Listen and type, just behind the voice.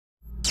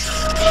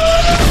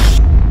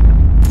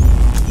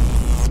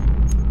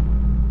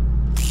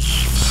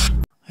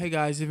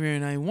guys,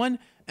 Xavier91,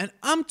 and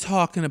I'm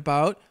talking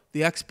about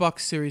the Xbox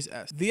Series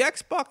S. The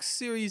Xbox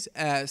Series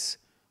S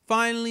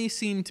finally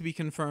seemed to be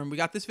confirmed. We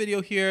got this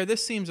video here.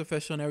 This seems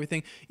official and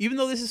everything, even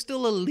though this is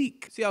still a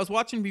leak. See, I was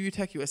watching BB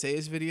Tech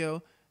USA's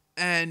video,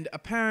 and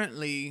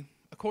apparently,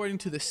 according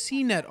to the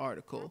CNET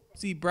article,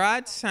 see,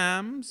 Brad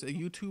Sams, a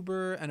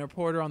YouTuber and a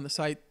reporter on the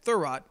site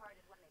Thurrott,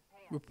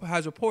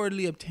 has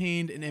reportedly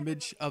obtained an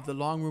image of the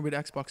long-rumored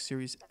Xbox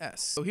Series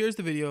S. So here's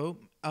the video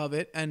of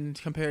it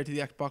and compare it to the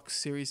Xbox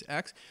Series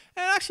X,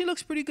 and it actually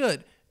looks pretty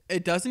good.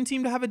 It doesn't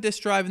seem to have a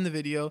disk drive in the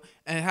video,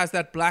 and it has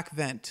that black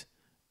vent,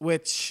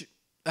 which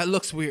that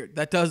looks weird.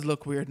 That does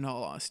look weird in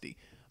all honesty.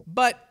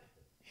 But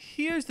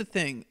here's the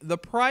thing. The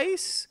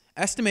price,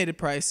 estimated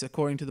price,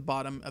 according to the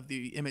bottom of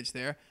the image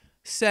there,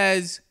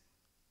 says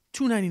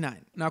 $299.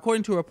 Now,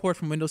 according to a report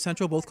from Windows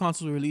Central, both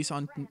consoles will release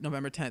on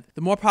November 10th.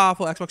 The more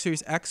powerful Xbox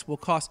Series X will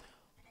cost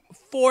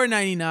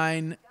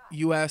 $499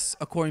 US,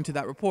 according to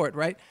that report,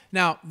 right?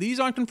 Now, these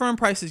aren't confirmed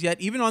prices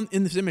yet. Even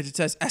in this image, it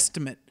says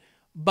estimate.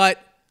 But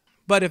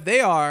if they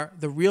are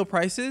the real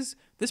prices,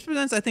 this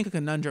presents, I think, a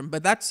conundrum,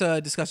 but that's a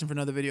discussion for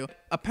another video.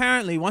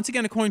 Apparently, once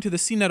again, according to the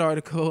CNET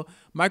article,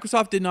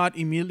 Microsoft did not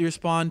immediately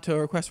respond to a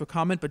request for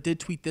comment, but did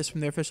tweet this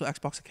from their official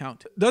Xbox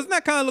account. Doesn't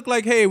that kind of look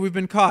like, hey, we've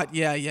been caught?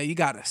 Yeah, you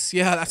got us.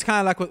 Yeah, that's kind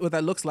of like what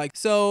that looks like.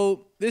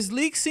 So this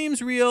leak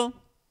seems real,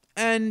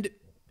 and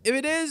if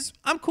it is,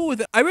 I'm cool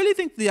with it. I really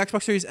think the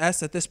Xbox Series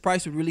S at this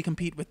price would really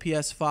compete with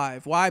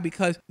PS5. Why?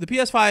 Because the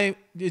PS5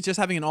 is just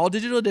having an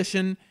all-digital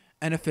edition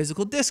and a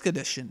physical disc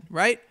edition,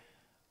 right?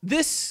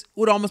 This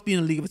would almost be in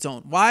a league of its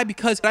own. Why?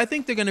 Because I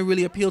think they're going to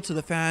really appeal to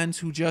the fans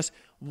who just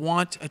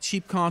want a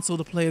cheap console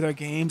to play their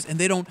games, and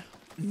they don't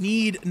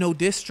need no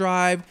disc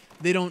drive.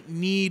 They don't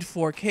need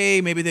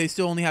 4K. Maybe they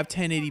still only have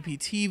 1080p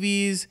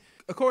TVs.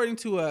 According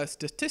to a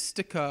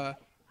Statistica,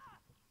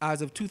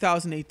 as of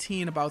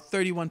 2018, about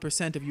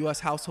 31% of US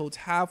households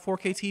have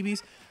 4K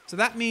TVs. So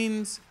that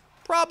means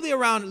probably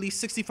around at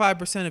least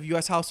 65% of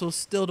US households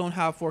still don't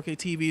have 4K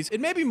TVs.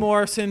 It may be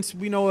more, since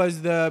we know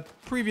as the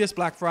previous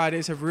Black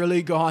Fridays have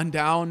really gone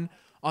down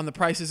on the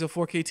prices of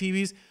 4K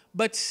TVs.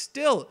 But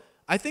still,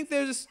 I think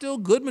there's a still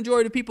good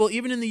majority of people,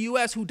 even in the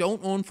US, who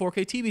don't own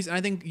 4K TVs. And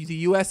I think the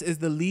US is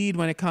the lead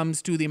when it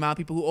comes to the amount of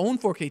people who own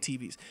 4K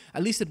TVs.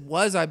 At least it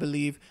was, I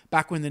believe,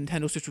 back when the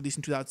Nintendo Switch released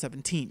in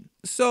 2017.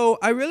 So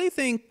I really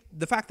think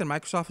the fact that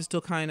Microsoft is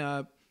still kind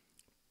of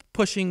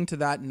pushing to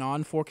that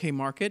non-4K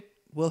market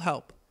will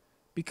help.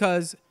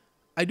 Because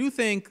I do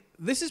think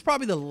this is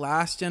probably the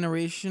last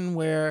generation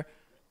where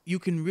you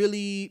can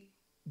really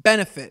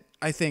benefit,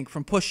 I think,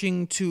 from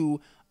pushing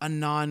to a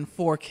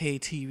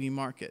non-4K TV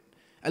market,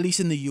 at least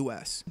in the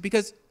US.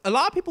 Because a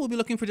lot of people will be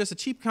looking for just a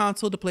cheap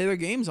console to play their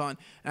games on.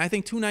 And I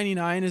think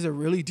 $299 is a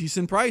really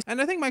decent price.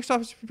 And I think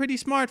Microsoft is pretty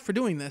smart for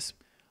doing this.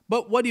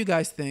 But what do you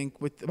guys think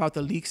about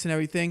the leaks and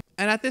everything?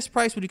 And at this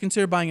price, would you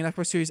consider buying an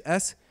Xbox Series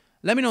S?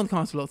 Let me know in the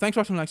comments below. Thanks for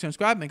watching, like, share, and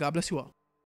subscribe, and God bless you all.